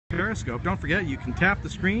Periscope, don't forget you can tap the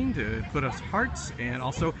screen to put us hearts and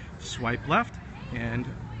also swipe left and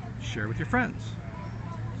share with your friends.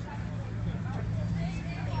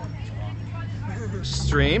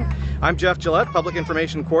 Stream. I'm Jeff Gillette, Public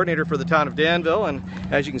Information Coordinator for the town of Danville, and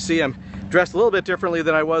as you can see, I'm dressed a little bit differently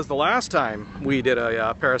than I was the last time we did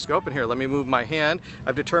a Periscope. And here, let me move my hand.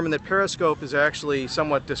 I've determined that Periscope is actually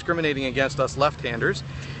somewhat discriminating against us left-handers.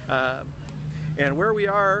 And where we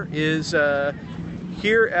are is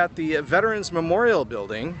here at the Veterans Memorial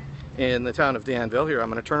Building in the town of Danville. Here, I'm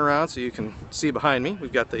going to turn around so you can see behind me.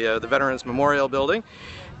 We've got the Veterans Memorial Building.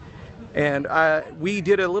 And we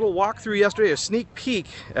did a little walkthrough yesterday, a sneak peek,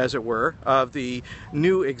 as it were, of the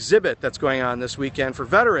new exhibit that's going on this weekend for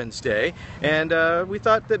Veterans Day. And we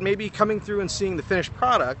thought that maybe coming through and seeing the finished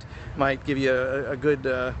product might give you a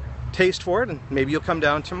good taste for it, and maybe you'll come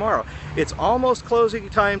down tomorrow. It's almost closing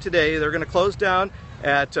time today. They're going to close down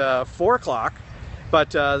at 4 o'clock, but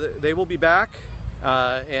they will be back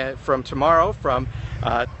from tomorrow from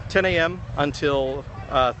 10 a.m. until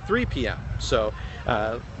 3 p.m. So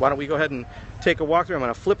why don't we go ahead and take a walk through. I'm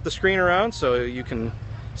going to flip the screen around so you can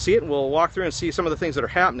see it, and we'll walk through and see some of the things that are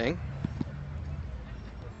happening.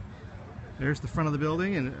 There's the front of the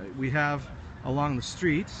building, and we have along the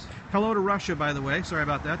streets. Hello to Russia, by the way. Sorry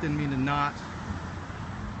about that. Didn't mean to not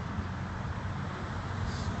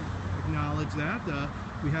acknowledge that.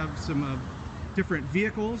 We have some different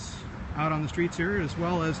vehicles out on the streets here, as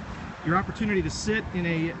well as your opportunity to sit in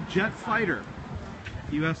a jet fighter.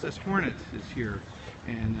 USS Hornet is here,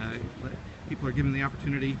 and people are given the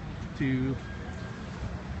opportunity to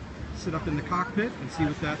sit up in the cockpit and see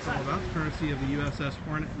what that's all about, courtesy of the USS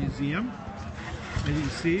Hornet Museum. As you can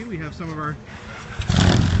see, we have some of our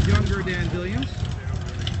younger Danvillians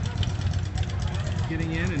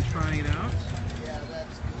getting in and trying it out.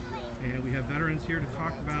 And we have veterans here to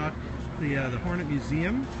talk about the Hornet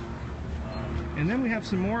Museum. And then we have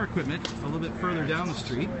some more equipment a little bit further down the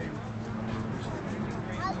street.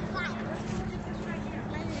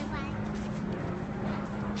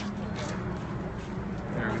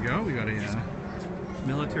 There we go. We got a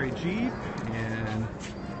military jeep and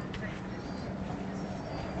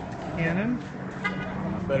cannon.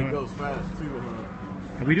 I bet it goes fast too.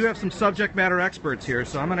 And we do have some subject matter experts here,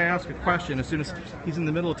 so I'm going to ask a question as soon as he's in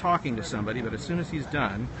the middle of talking to somebody, but as soon as he's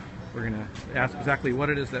done, we're going to ask exactly what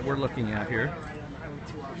it is that we're looking at here.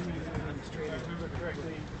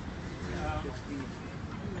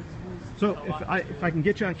 So if I can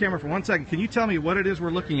get you on camera for 1 second, can you tell me what it is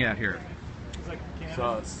we're looking at here?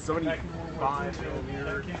 So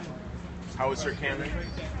 75mm howitzer cannon,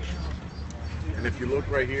 and if you look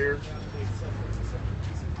right here,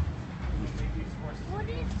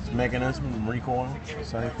 mechanism, recoil,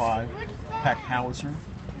 75 packed howitzer,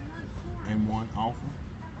 M1 Alpha.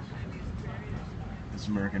 It's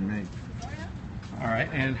American made. All right,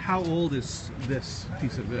 and how old is this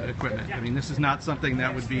piece of equipment? I mean, this is not something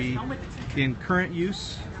that would be in current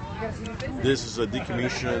use? This is a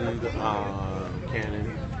decommissioned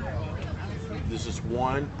cannon. This is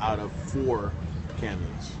 1 out of 4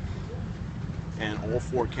 cannons, and all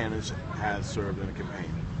 4 cannons have served in a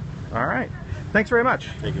campaign. All right, thanks very much.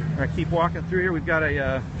 Thank you. All right, keep walking through here. We've got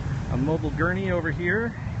a mobile gurney over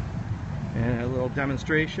here and a little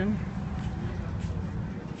demonstration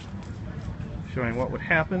showing what would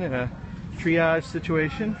happen in a triage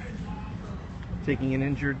situation, taking an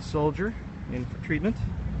injured soldier in for treatment.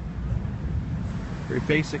 Very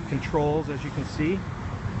basic controls, as you can see.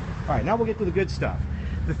 All right, now we'll get to the good stuff.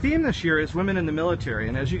 The theme this year is women in the military,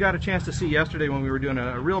 and as you got a chance to see yesterday when we were doing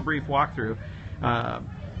a real brief walkthrough,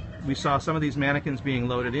 we saw some of these mannequins being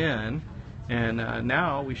loaded in, and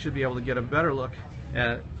now we should be able to get a better look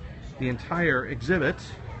at the entire exhibit.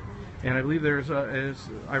 And I believe there's, as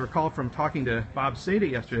I recall from talking to Bob Sada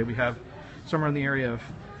yesterday, we have somewhere in the area of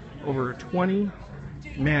over 20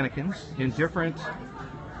 mannequins in different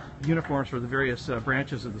uniforms for the various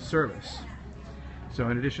branches of the service. So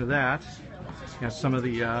in addition to that, you have some of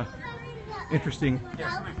the interesting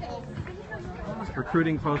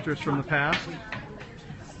recruiting posters from the past.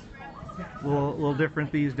 A little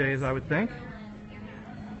different these days, I would think.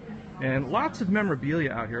 And lots of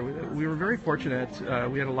memorabilia out here. We were very fortunate.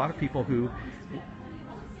 We had a lot of people who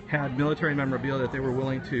had military memorabilia that they were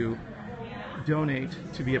willing to donate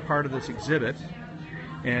to be a part of this exhibit.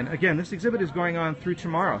 And again, this exhibit is going on through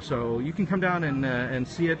tomorrow, so you can come down and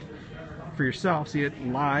see it for yourself, see it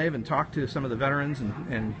live, and talk to some of the veterans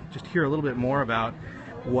and just hear a little bit more about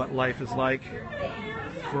what life is like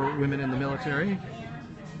for women in the military.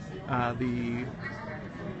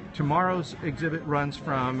 Tomorrow's exhibit runs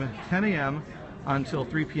from 10 a.m. until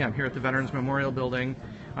 3 p.m. here at the Veterans Memorial Building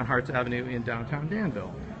on Harts Avenue in downtown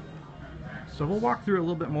Danville. So we'll walk through a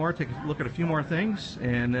little bit more, take a look at a few more things,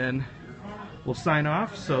 and then we'll sign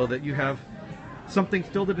off so that you have something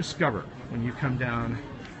still to discover when you come down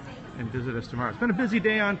and visit us tomorrow. It's been a busy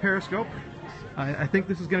day on Periscope. I think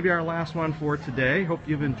this is going to be our last one for today. Hope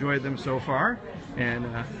you've enjoyed them so far, and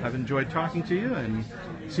I've enjoyed talking to you and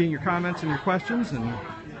seeing your comments and your questions, and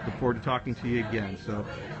look forward to talking to you again. So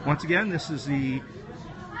once again, this is the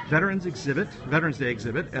Veterans Day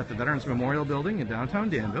exhibit at the Veterans Memorial Building in downtown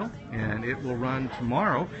Danville, and it will run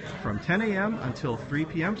tomorrow from 10 a.m. until 3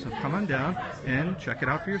 p.m. So come on down and check it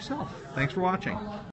out for yourself. Thanks for watching.